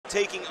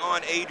taking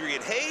on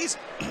Adrian Hayes.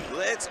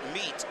 Let's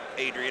meet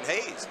Adrian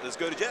Hayes. Let's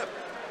go to Jeff.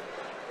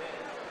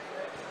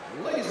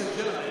 Ladies and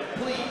gentlemen,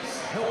 please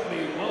help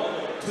me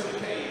welcome to the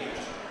cage,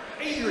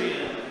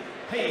 Adrian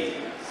Hayes.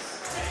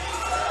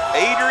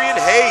 Adrian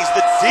Hayes,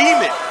 the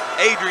demon.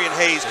 Adrian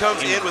Hayes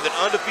comes in with an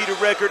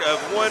undefeated record of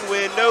 1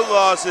 win, no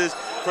losses,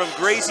 from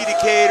Gracie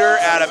Decatur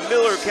out of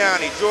Miller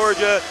County,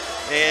 Georgia.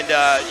 And,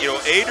 you know,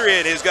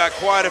 Adrian has got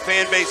quite a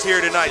fan base here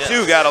tonight,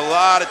 too. Got a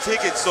lot of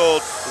tickets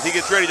sold as he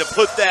gets ready to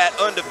put that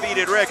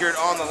undefeated record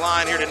on the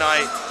line here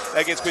tonight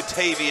against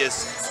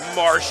Quintavious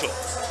Marshall.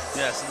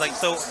 Yes, like,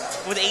 so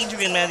with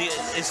Adrian, man,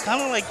 it's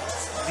kind of like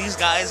these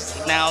guys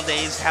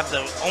nowadays have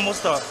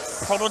almost a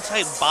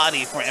prototype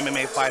body for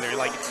MMA fighter.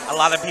 Like, a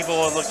lot of people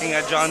are looking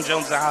at John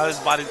Jones and how his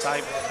body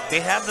type. They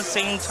have the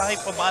same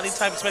type of body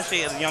type,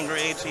 especially at a younger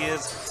age he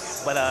is.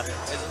 But a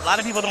lot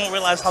of people don't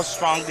realize how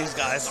strong these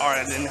guys are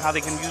and how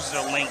they can use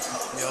their length.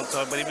 You know,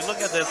 so, but if you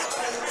look at this,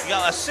 you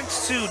got a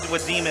 6'2"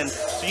 with Demon,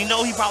 so you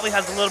know he probably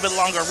has a little bit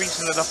longer reach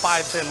than the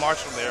 5'10"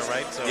 Marshall there,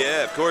 right? So.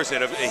 Yeah, of course,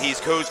 and he's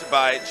coached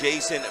by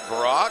Jason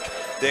Brock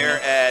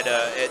there at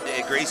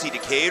Gracie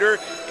Decatur,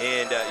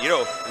 and you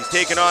know, he's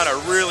taking on a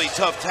really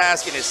tough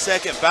task in his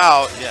second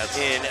bout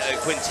in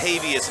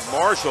Quintavious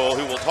Marshall,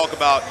 who we'll talk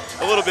about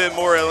a little bit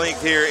more at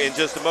length here in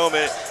just a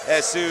moment,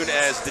 as soon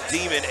as the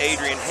demon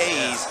Adrian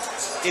Hayes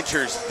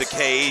enters the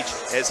cage,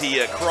 as he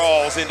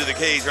crawls into the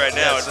cage right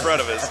now in front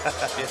of us.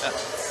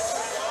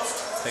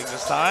 Takes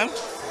his time.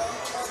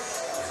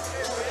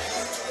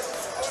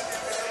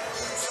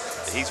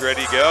 He's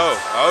ready to go.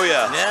 Oh,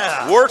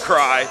 yeah. War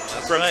cry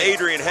from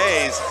Adrian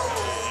Hayes.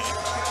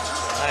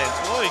 Nice.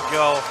 There we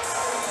go.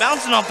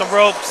 Bouncing off the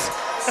ropes.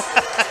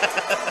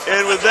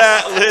 And with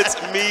that, let's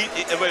meet.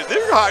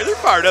 They're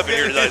fired up in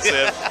here tonight,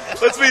 Sam.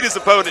 Let's meet his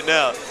opponent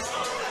now.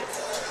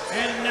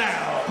 And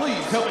now,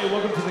 please help me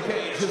welcome to the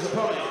cage his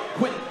opponent,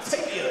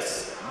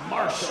 Quintavious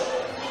Marshall.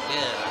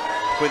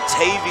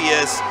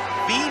 Quintavious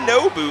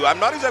Vinobu. I'm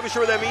not exactly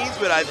sure what that means,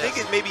 but I think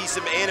it may be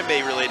some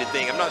anime-related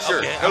thing. I'm not sure.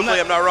 Okay, Hopefully,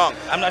 I'm not wrong.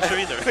 I'm not sure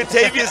either.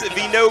 Quintavious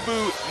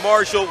Vinobu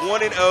Marshall,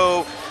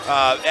 1-0.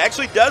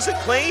 Actually doesn't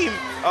claim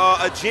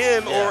a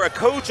gym or a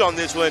coach on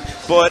this one,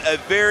 but a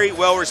very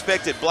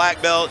well-respected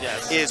black belt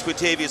is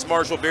Quintavious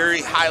Marshall.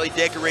 Very highly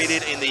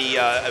decorated in the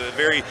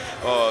very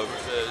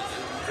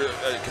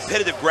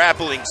competitive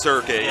grappling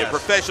circuit, a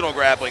professional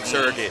grappling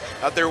circuit,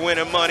 out there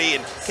winning money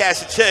and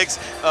cashing checks,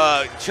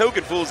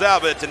 choking fools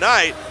out. But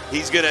tonight,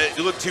 he's going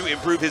to look to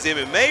improve his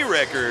MMA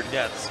record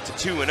to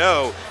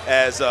 2-0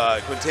 as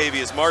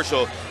Quintavious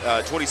Marshall,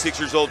 26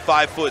 years old,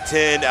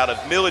 5'10", out of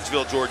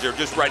Milledgeville, Georgia,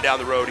 just right down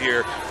the road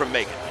here from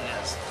Macon.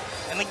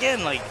 And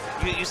again, like,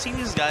 you see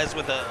these guys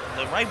with the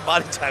right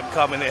body type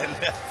coming in,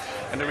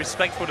 and the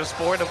respect for the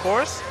sport, of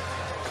course,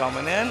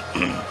 coming in.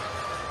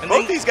 And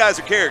both these guys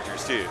are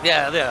characters, too.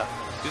 Yeah.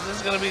 This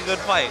is going to be a good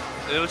fight.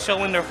 It'll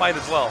show in their fight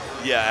as well.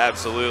 Yeah,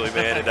 absolutely,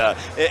 man. And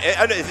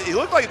it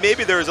looked like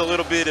maybe there was a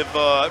little bit of,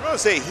 I don't want to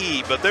say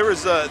heat, but there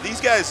was,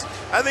 these guys,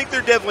 I think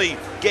they're definitely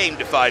game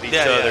to fight each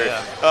other.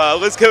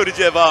 Let's go to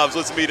Jeff Hobbs.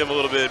 Let's meet him a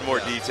little bit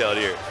more detailed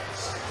here.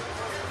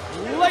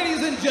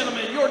 Ladies and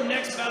gentlemen, your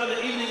next bout of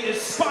the evening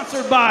is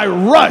sponsored by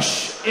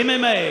Rush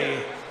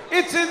MMA.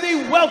 It's in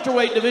the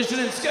welterweight division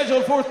and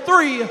scheduled for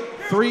 3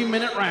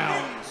 3-minute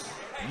rounds.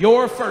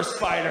 Your first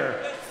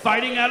fighter,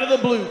 fighting out of the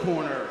blue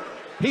corner.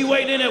 He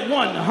weighed in at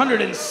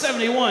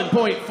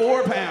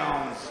 171.4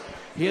 pounds.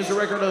 He has a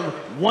record of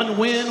 1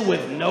 win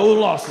with no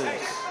losses.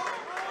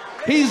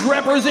 He's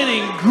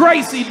representing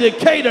Gracie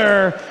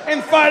Decatur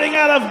and fighting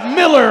out of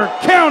Miller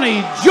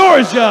County,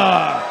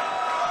 Georgia.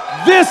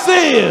 This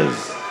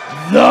is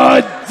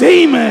the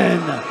Demon,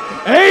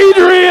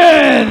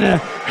 Adrian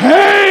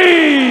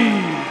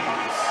Hayes.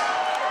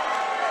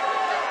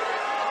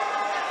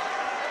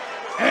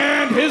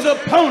 And his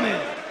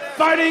opponent,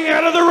 fighting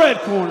out of the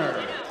red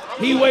corner.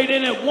 He weighed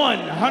in at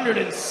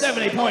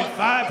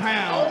 170.5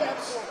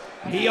 pounds.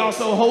 He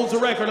also holds a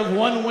record of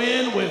 1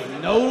 win with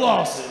no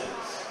losses.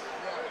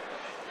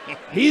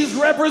 He's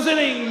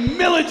representing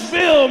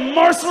Milledgeville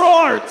Martial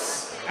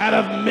Arts out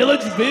of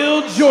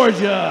Milledgeville,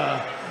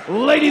 Georgia.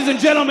 Ladies and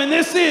gentlemen,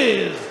 this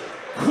is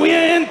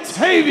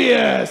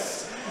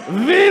Quintavious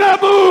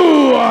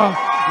Vinobu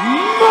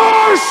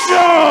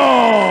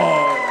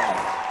Marshall.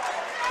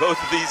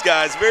 Both of these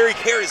guys very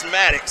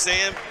charismatic,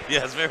 Sam.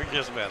 Yes, very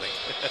charismatic.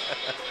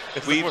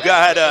 We've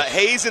got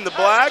Hayes in the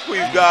black.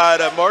 We've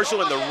got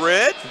Marshall in the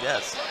red.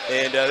 Yes.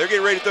 And they're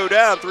getting ready to throw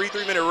down 3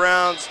 3-minute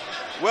rounds.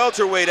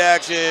 Welterweight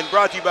action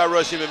brought to you by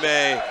Rush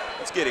MMA.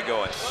 Let's get it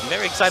going. I'm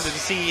very excited to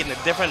see in the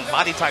different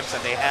body types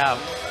that they have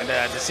and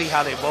to see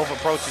how they both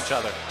approach each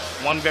other.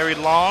 One very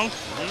long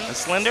and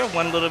slender,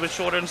 one a little bit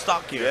shorter and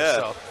stockier. Yeah.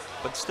 So,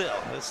 but still,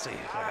 let's see.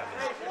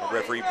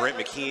 Referee Brent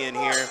McKeon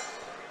here.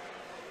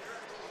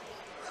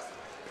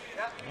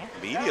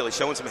 Immediately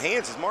showing some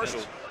hands is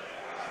Marshall.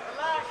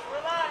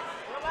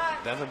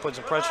 Definitely puts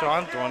some pressure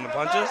on, throwing the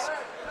punches.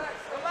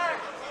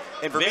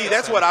 And for me,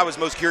 that's what I was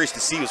most curious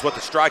to see, was what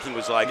the striking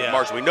was like in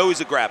Marshall. We know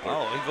he's a grappler.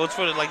 Oh, he goes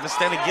for the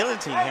standing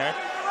guillotine here.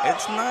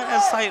 It's not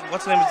as tight.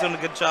 What's his name is doing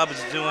a good job.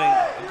 Is doing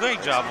a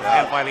great job of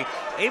hand fighting.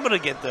 Able to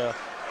get the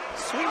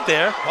sweep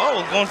there.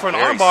 Oh, going for an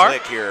armbar.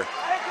 Slick here.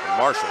 And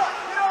Marshall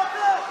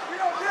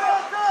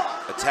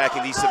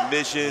attacking these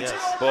submissions,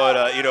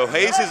 but you know,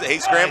 Hayes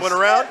scrambling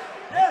around,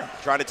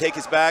 trying to take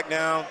his back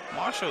now.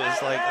 Marshall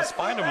is like a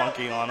spider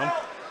monkey on him.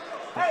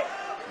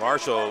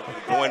 Marshall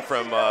going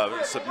from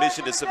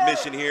submission to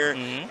submission here,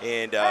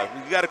 and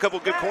we got a couple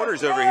good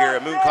corners over here.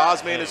 Moon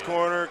Cosme in his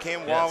corner,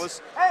 Cam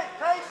Wallace.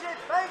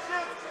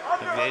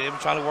 They're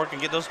trying to work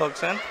and get those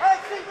hooks in.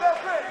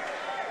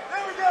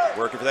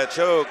 Working for that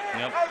choke.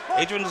 Yep.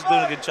 Adrian is doing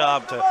a good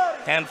job to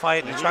hand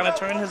fight and trying to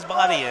turn his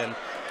body in.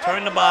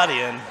 Turn the body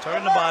in.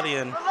 Turn the body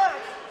in.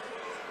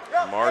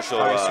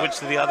 Marshall. Switch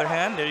to the other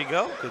hand. There you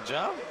go. Good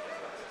job.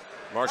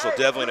 Marshall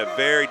definitely in a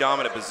very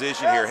dominant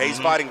position here. Hayes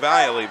fighting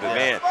valiantly, but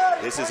man,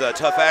 this is a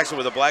tough action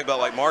with a black belt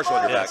like Marshall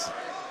on your back.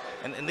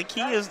 And the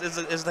key is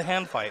the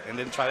hand fight, and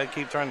then try to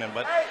keep turning.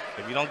 But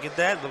if you don't get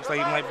that, it looks like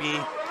you might be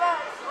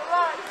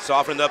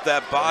softened up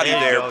that body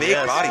there. Big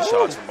body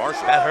shots from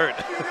Marshall. That hurt.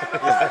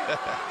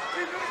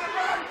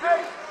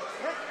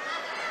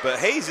 But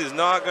Hayes is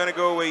not going to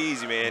go away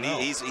easy, man. No.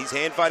 He's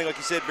hand fighting, like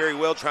you said, very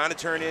well, trying to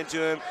turn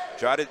into him,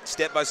 try to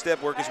step by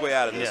step work his way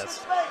out of this.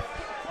 Yes.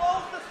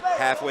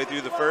 Halfway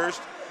through the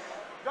first.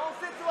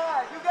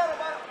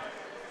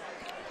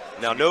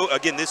 Now,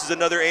 again, this is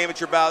another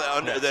amateur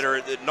bout that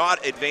are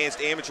not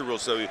advanced amateur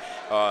rules, so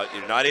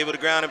you're not able to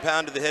ground and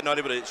pound to the head, not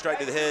able to strike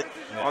to the head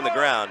on the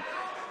ground,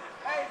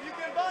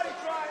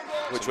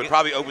 which would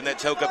probably open that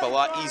choke up a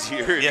lot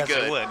easier. Yes,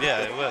 it would. Yeah,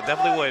 it would.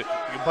 Definitely would.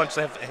 You can punch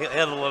the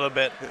head a little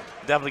bit,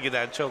 definitely get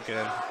that choke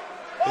in.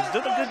 He's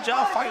doing a good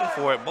job fighting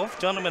for it. Both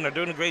gentlemen are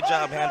doing a great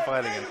job hand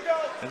fighting.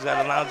 He's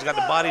got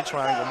the body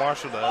triangle,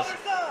 Marshall does.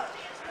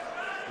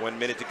 1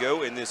 minute to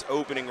go in this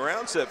opening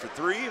round, set for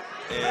 3,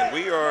 and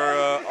we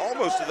are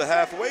almost to the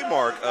halfway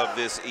mark of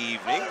this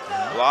evening.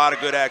 A lot of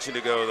good action to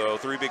go, though.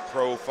 3 big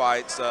pro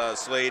fights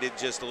slated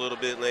just a little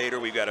bit later.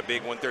 We've got a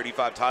big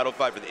 135 title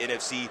fight for the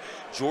NFC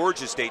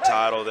Georgia State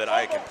title that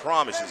I can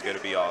promise is going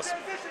to be awesome.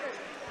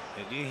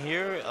 And you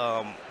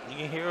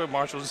can hear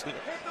Marshall's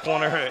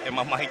corner in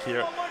my mic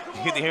here.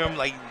 You can hear him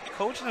like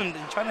coaching and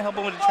trying to help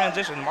him with the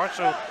transition.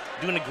 Marshall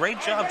doing a great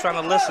job trying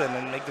to listen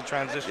and make the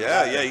transition.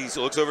 Yeah, he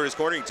looks over his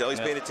corner. You can tell he's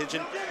paying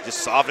attention. Just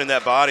softening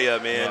that body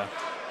up, man. Yeah.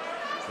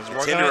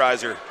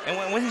 Tenderizer.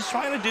 And what he's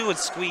trying to do is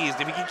squeeze.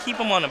 If he can keep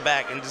him on the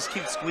back and just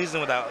keep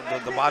squeezing without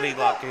the body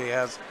lock he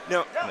has.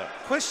 Now,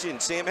 question,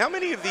 Sam, how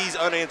many of these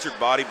unanswered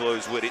body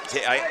blows would it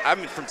take?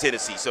 I'm from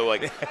Tennessee, so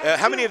like,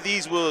 how many of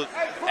these will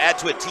add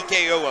to a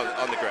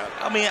TKO on the ground?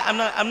 I mean,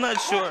 I'm not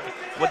sure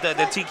what the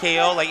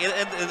TKO, like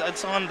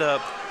it's on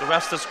the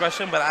ref's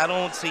discretion, but I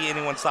don't see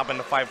anyone stopping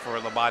the fight for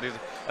the body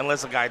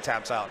unless a guy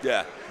taps out.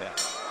 Yeah.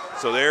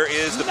 So there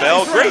is the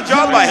bell. Great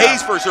job by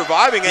Hayes for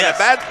surviving in a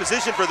bad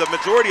position for the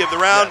majority of the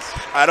round.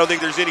 I don't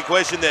think there's any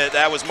question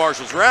that was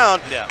Marshall's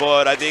round,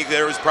 but I think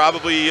there was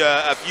probably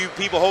a few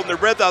people holding their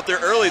breath out there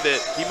early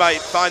that he might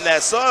find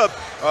that sub,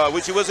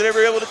 which he wasn't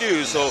ever able to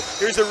do. So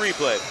here's the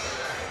replay.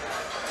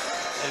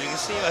 As you can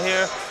see right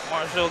here,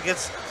 Marshall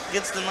gets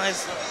the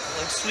nice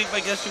sweep, I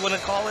guess you want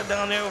to call it,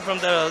 down there from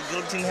the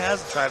guillotine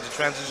has. Tries to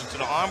transition to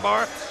the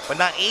armbar, but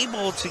not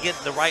able to get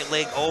the right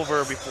leg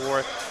over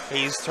before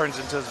Hayes turns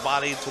into his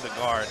body to the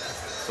guard.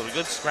 So a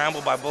good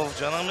scramble by both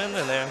gentlemen,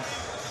 and there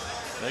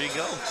you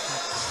go.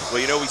 Well,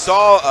 you know, we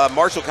saw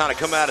Marshall kind of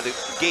come out of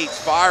the gates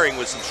firing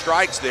with some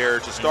strikes there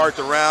to start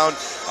the round.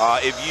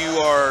 If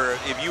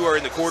you are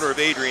in the corner of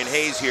Adrian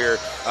Hayes here,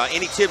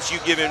 any tips you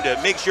give him to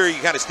make sure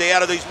you kind of stay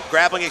out of these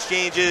grappling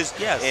exchanges?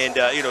 Yes. And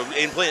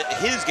and play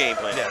his game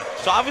plan. Yeah.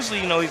 So obviously,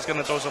 you know, he's going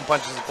to throw some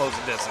punches to close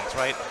the distance,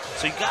 right?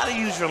 So you got to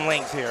use your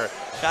length here.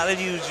 Got to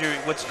use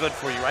what's good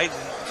for you, right?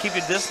 Keep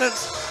your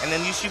distance, and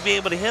then you should be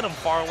able to hit him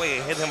far away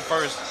and hit him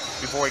first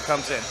before he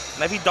comes in.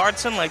 And if he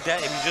darts in like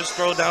that, if you just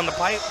throw down the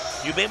pipe,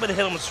 you'll be able to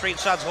hit him with straight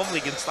shots. Hopefully,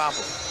 you can stop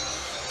him.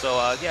 So,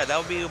 yeah, that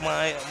would be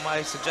my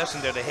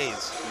suggestion there to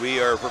Hayes. We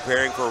are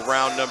preparing for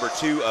round number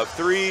 2 of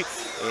 3,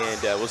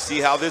 and we'll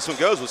see how this one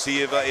goes. We'll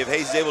see if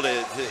Hayes is able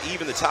to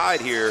even the tide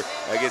here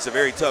against a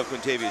very tough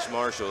Quintavious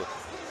Marshall.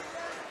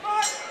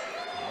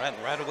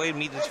 Right away,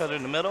 meeting each other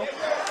in the middle.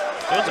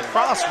 There's a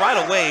cross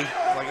right away.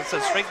 Like I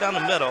said, straight down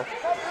the middle.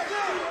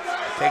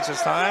 Takes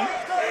his time.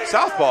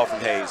 Southpaw from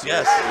Hayes.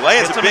 Yes.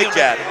 Lands a big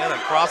jab. Yeah, the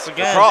cross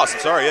again. The cross, I'm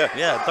sorry, yeah.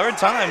 Yeah, third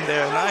time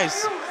there.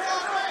 Nice.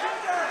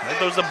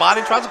 There's the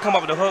body. Tries to come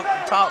up with the hook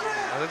top.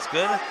 That's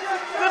good.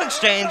 Good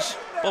exchange.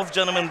 Both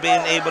gentlemen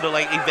being able to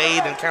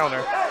evade and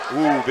counter.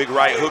 Ooh, big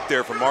right hook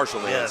there from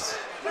Marshall. Yes.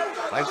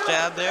 Nice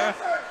jab there.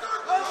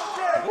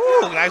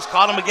 Ooh, nice.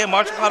 Caught him again.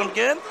 Marshall caught him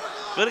again.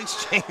 Good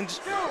exchange.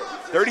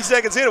 30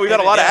 seconds in. We got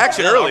a lot of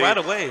action early. Right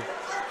away.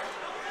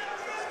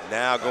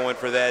 Now going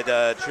for that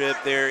trip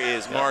there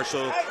is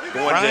Marshall.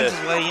 Grinds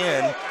his way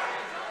in.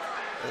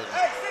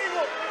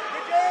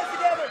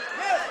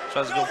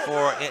 Tries to go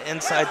for an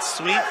inside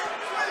sweep.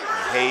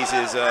 Hayes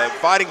is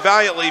fighting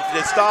valiantly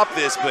to stop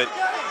this, but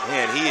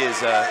man,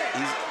 he's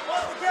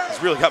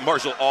really got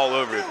Marshall all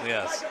over it.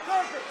 Yes.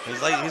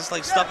 He's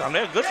like stuck on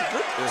there. Good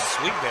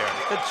sweep there.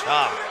 Good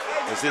job.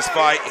 As this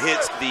fight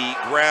hits the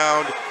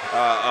ground,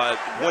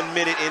 1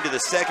 minute into the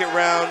second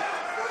round.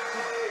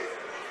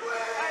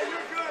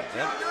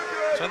 Yep.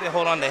 Trying to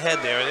hold on the head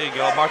there. There you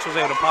go. Marshall's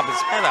able to pop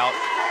his head out.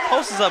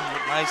 Posts up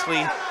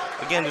nicely.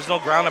 Again, there's no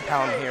ground and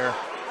pound here.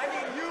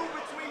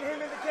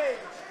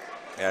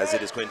 As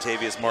it is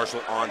Quintavious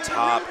Marshall on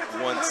top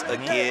once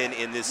again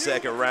in this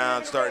second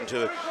round, starting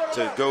to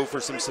go for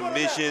some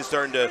submissions,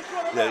 starting to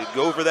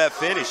go for that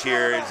finish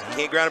here. He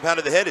can't ground and pound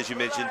to the head, as you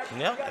mentioned.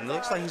 Yep, and it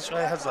looks like he's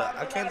trying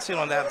I can't see it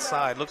on that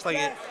side. Looks like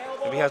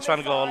maybe he's trying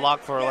to go a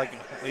lock for like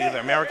either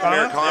Americana.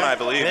 Americana, I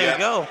believe. There you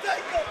go.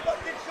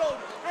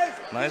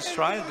 Nice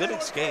try, good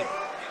escape.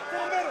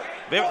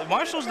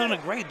 Marshall's doing a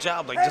great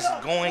job, like just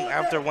going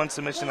after one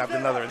submission after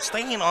another and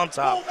staying on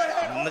top.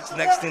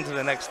 Next thing to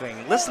the next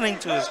thing, listening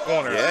to his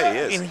corner. Yeah, he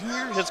is. You can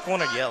hear his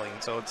corner yelling,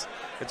 so it's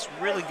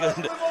really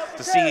good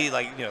to see,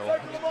 like, you know,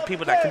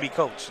 people that can be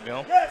coached. You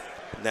know.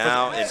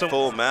 Now in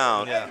full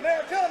mount. Yeah.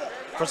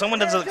 For someone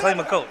that doesn't claim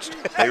a coach.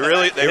 They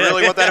really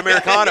want that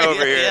Americana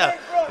over here. Yeah,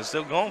 they're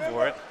still going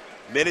for it.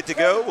 Minute to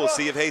go. We'll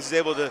see if Hayes is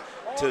able to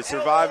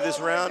survive this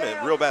round.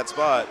 A real bad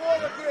spot.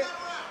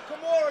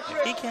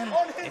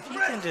 If he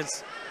can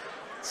just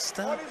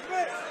stop.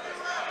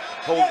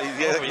 Hold,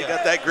 he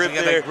got that grip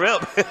there. That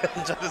grip.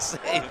 Trying to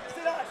save.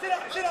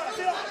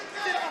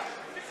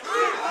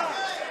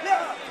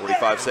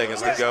 45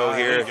 seconds to go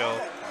here. There you go.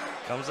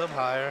 Comes up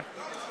higher.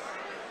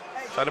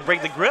 Try to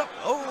break the grip.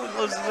 Oh, he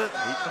loses it.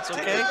 That's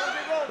okay.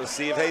 Let's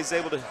see if Hayes is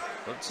able to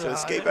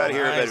escape out of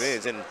here. Nice. But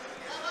it's in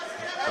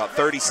about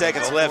 30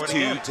 seconds left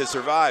to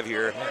survive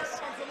here. Yes.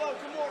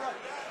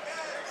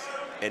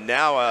 And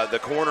now the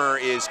corner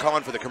is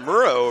calling for the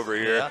Kimura over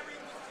here. Yeah.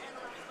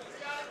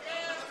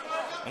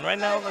 And right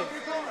now, like,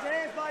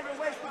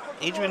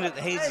 Adrian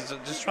Hayes is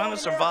just trying to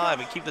survive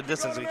and keep the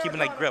distance and keeping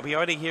that grip. He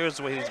already hears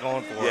what he's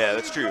going for. Yeah,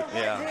 that's true.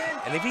 Yeah.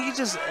 And if he can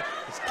just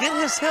get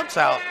his hips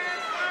out,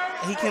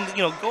 he can,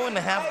 you know, go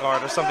into half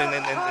guard or something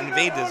and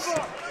invade this.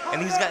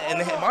 And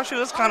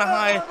Marshall is kind of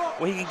high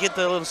where he can get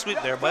the little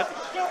sweep there, but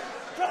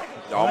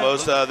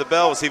almost the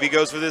bell. We'll see if he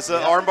goes for this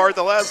armbar at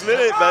the last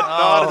minute, but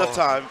not enough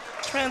time.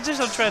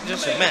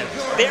 Transition, man.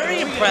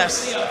 Very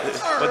impressed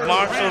with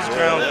Marshall's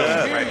ground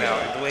game right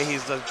now. The way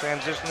he's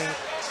transitioning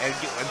and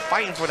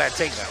fighting for that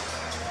takedown.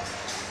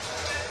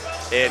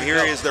 And here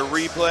is the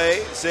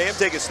replay. Sam,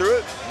 take us through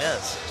it.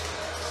 Yes.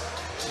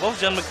 Both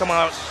gentlemen come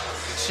out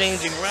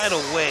exchanging right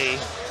away.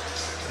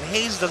 And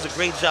Hayes does a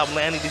great job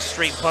landing these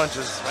straight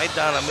punches right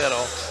down the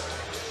middle.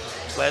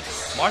 But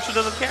Marshall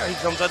doesn't care. He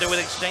comes out there with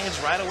exchange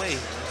right away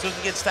as soon as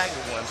he gets tagged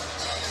with one.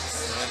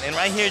 And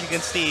right here you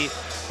can see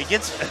he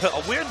gets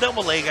a weird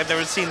double leg I've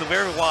never seen,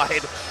 very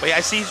wide. But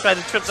I see he's trying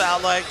to trip the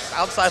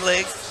outside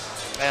leg.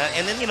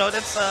 And then, you know,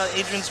 that's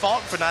Adrian's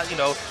fault for not, you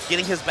know,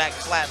 getting his back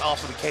flat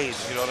off of the cage,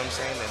 you know what I'm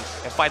saying,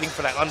 and fighting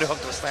for that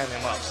underhook to stand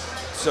him up.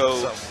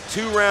 So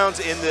 2 rounds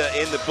in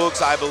the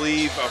books, I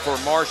believe, for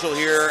Marshall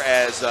here,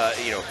 as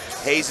you know,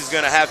 Hayes is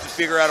going to have to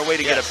figure out a way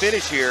to get a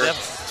finish here. Yep.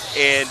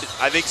 And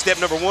I think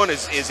step number 1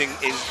 is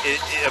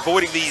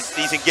avoiding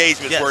these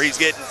engagements where he's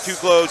getting too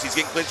close, he's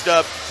getting clinched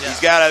up. He's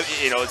got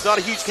to, you know, it's not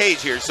a huge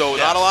cage here, so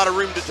not a lot of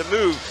room to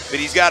move, but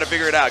he's got to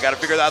figure it out. Got to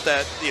figure out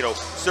that, you know,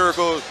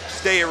 circle,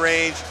 stay at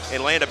range,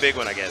 and land a big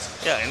one, I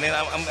guess. Yeah, and then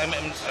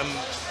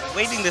I'm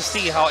waiting to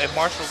see how if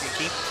Marshall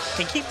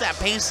can keep that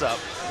pace up,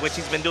 which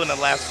he's been doing the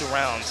last 2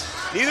 rounds.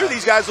 Neither of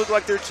these guys look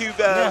like they're too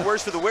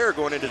worse for the wear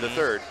going into the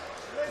third.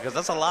 Because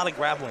that's a lot of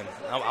grappling.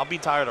 I'll be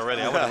tired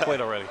already. I would have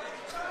quit already.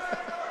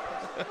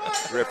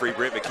 Referee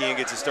Brent McKeon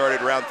gets it started.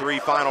 Round 3,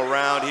 final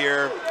round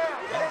here.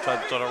 Try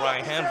to throw the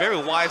right hand. Very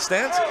wide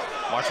stance.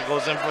 Marshall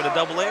goes in for the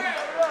double leg.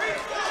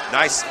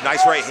 Nice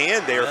right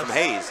hand there from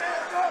Hayes.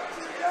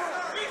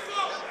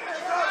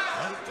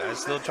 Guys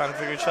still trying to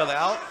figure each other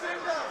out.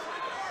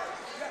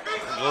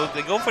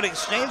 They go for the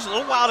exchange. A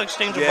little wild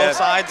exchange on both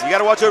sides. You got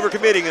to watch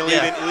overcommitting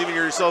and leaving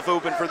yourself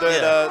open for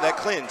that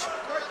clinch.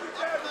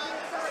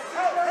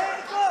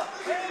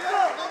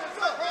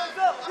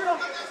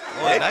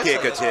 Head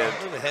kick attempt.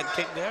 The head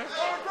kick there.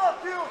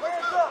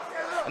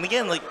 And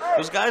again, like,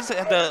 those guys that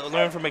have to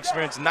learn from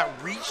experience and not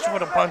reach for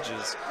the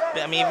punches.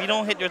 I mean, if you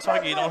don't hit your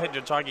target, you don't hit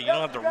your target. You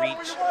don't have to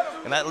reach.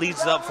 And that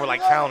leads up for,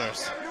 like,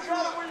 counters.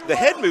 The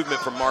head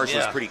movement from Marshall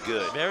is pretty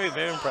good. Very,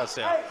 very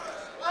impressive.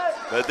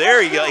 But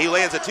there you go. He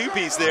lands a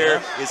 2-piece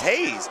there. Is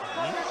Hayes.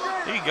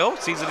 There you go.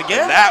 Sees it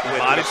again. And that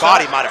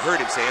body might have hurt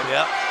him, Sam.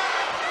 Yep.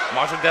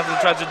 Marshall definitely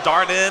tries to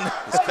dart in.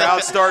 This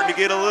crowd's starting to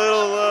get a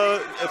little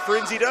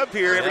frenzied up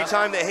here every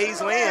time that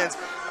Hayes lands.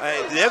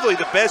 Definitely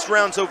the best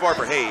round so far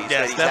for Hayes.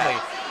 Yes,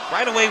 definitely.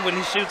 Right away when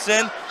he shoots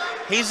in,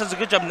 Hayes does a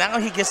good job. Now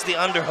he gets the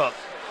underhook,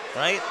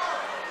 right?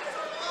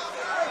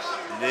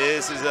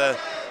 This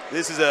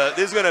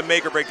is going to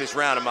make or break this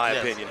round, in my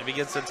opinion. If he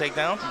gets the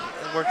takedown,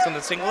 it works on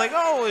the single leg.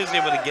 Oh, he's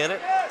able to get it.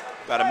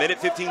 About 1 minute,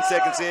 15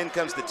 seconds in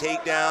comes the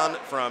takedown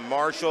from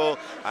Marshall.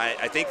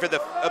 I think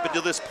up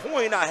until this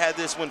point, I had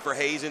this one for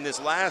Hayes in this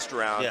last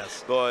round.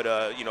 Yes.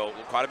 But, you know,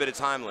 quite a bit of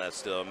time left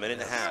still, 1.5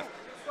 minutes.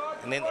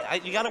 And then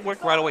you got to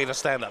work right away to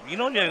stand up. You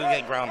know you're gonna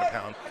get ground and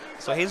pound.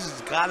 So Hayes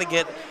has got to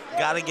get.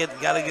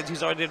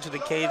 He's already into the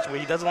cage where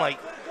he doesn't like,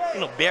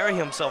 bury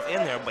himself in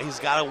there, but he's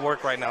got to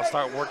work right now.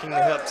 Start working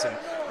the hips and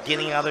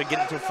getting out there,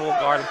 getting to full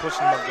guard and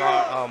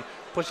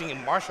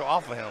pushing Marshall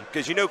off of him.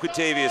 Because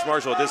Quintavious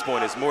Marshall at this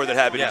point is more than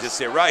happy to just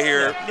sit right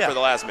here for the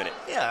last minute.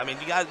 Yeah, I mean,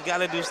 you got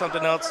to do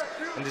something else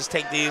and just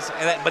take these.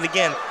 But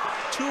again,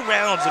 2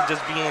 rounds of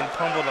just being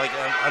pummeled like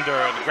under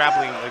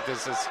grappling like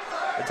this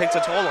it takes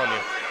a toll on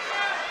you.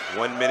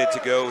 1 minute to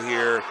go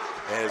here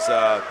as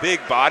big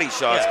body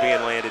shots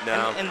being landed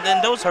now. And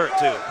then those hurt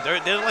too.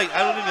 They're like,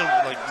 I don't even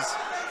like just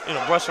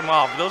brush them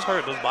off. Those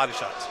hurt, those body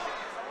shots.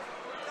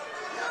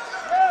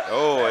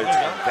 Oh, it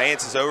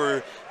advances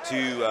over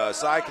to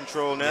side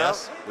control now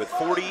with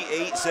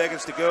 48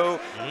 seconds to go.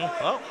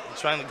 Oh,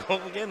 he's trying to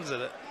go again, is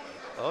it?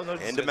 Oh, no.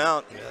 End him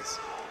out. Yes.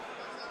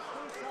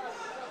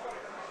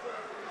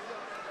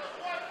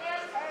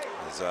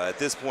 So at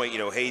this point,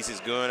 Hayes is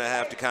going to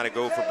have to kind of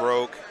go for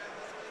broke.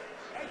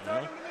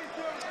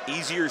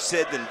 Easier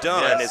said than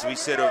done, as we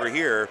said over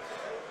here.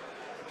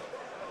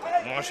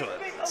 Marshall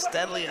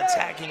steadily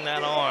attacking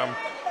that arm.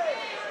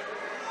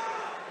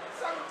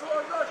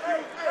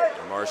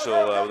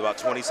 Marshall, with about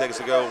 20 seconds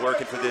to go,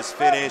 working for this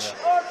finish.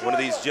 One of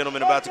these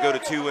gentlemen about to go to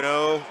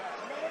 2-0.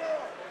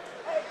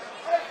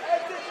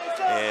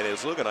 And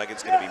it's looking like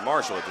it's going to be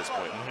Marshall at this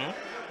point.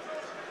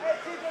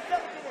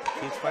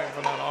 He's fighting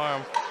for that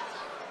arm.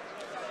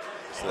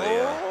 So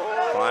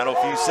final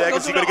few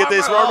seconds. He's going to get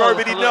this arm,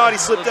 but he not. He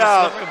slipped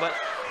out.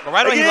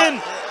 Right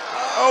again.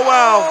 Oh,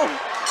 wow.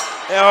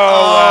 Oh,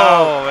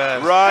 wow.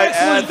 Man. Right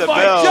at the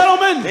bell.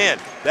 Gentlemen. Man,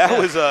 that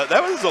was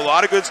a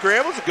lot of good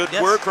scrambles, good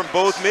work from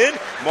both men.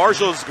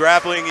 Marshall's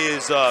grappling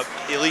is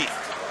elite.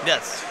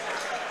 Yes.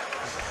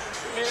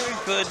 Very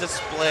good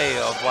display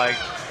of like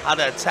how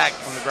to attack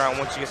from the ground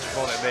once you get your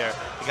opponent there.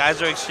 The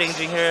guys are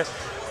exchanging here.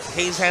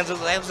 Hayes lands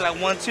that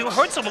 1-2.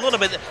 Hurts him a little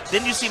bit.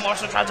 Then you see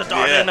Marshall try to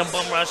dart in and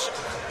bum rush,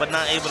 but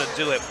not able to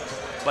do it.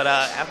 But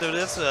after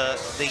this,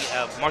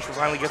 Marshall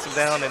finally gets him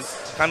down and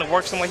kind of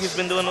works him like he's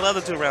been doing the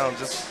other 2 rounds,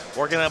 just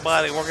working that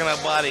body,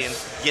 and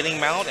getting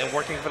mount and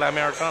working for that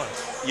Americana.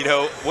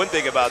 One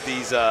thing about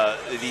these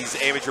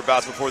amateur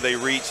bouts before they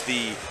reach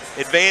the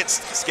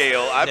advanced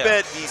scale, I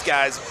bet these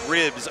guys'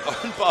 ribs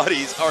and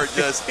bodies are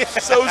just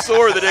so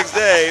sore the next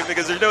day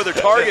because there's no other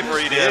target for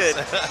you to hit.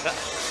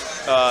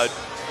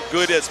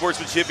 Good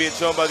sportsmanship being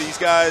shown by these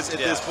guys at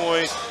this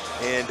point.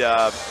 And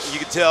you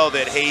can tell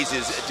that Hayes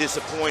is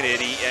disappointed.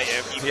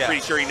 He's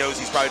pretty sure he knows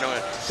he's probably not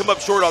going to come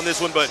up short on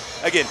this one. But,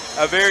 again,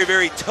 a very,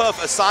 very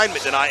tough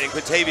assignment tonight in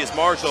Quintavious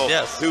Marshall,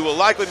 who will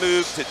likely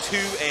move to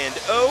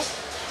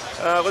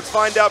 2-0. Let's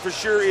find out for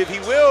sure if he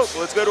will.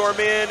 Let's go to our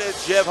man,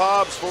 Jeff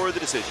Hobbs, for the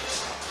decision.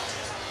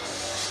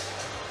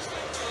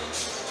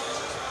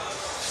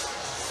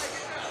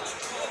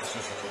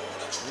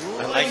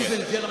 Ladies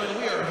and gentlemen,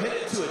 we are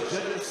headed to a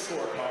judge's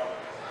scorecard.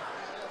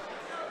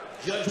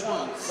 Judge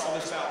 1 saw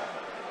this bout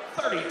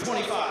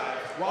 30-25,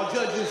 while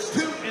judges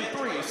 2 and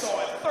 3 saw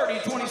it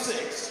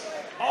 30-26.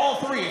 All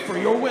 3 for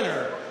your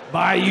winner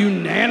by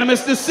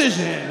unanimous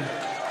decision,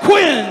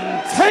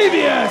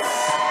 Quintavious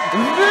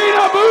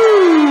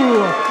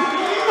Vinabu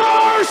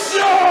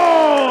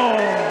Marshall!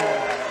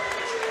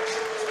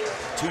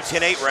 2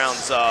 10-8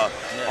 rounds on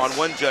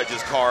one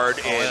judge's card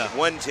and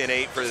 1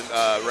 10-8 for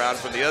round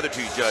from the other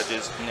 2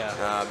 judges.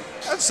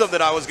 That's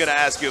something I was going to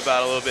ask you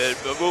about a little bit,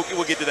 but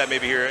we'll get to that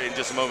maybe here in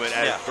just a moment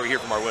after we hear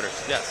from our winners.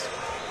 Yes.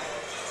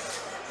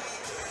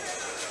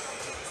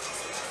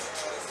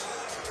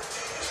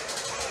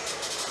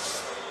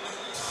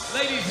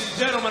 Ladies and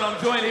gentlemen, I'm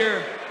joined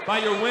here by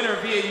your winner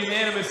via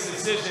unanimous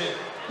decision,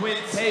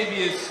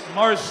 Quintavious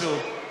Marshall.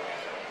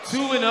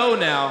 2-0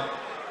 now.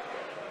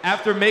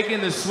 After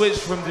making the switch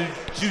from the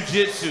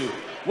jiu-jitsu,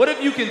 what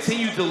have you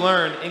continued to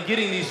learn in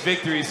getting these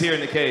victories here in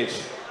the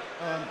cage?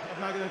 I'm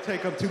not going to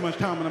take up too much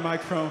time on the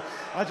microphone.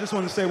 I just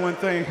want to say one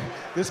thing.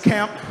 This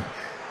camp,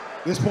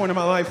 this point in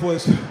my life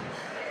was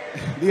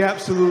the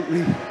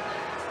absolutely,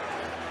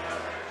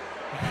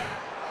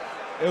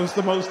 it was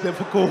the most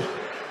difficult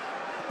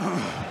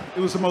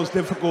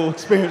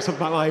experience of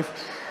my life.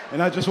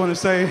 And I just want to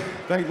say,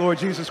 thank Lord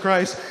Jesus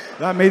Christ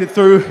that I made it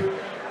through.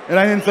 And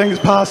I didn't think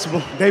it's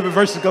possible. David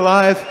versus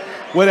Goliath,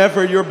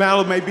 whatever your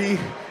battle may be,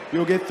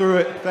 you'll get through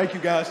it. Thank you,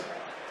 guys.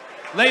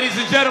 Ladies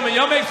and gentlemen,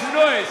 y'all make some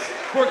noise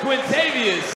for Quintavious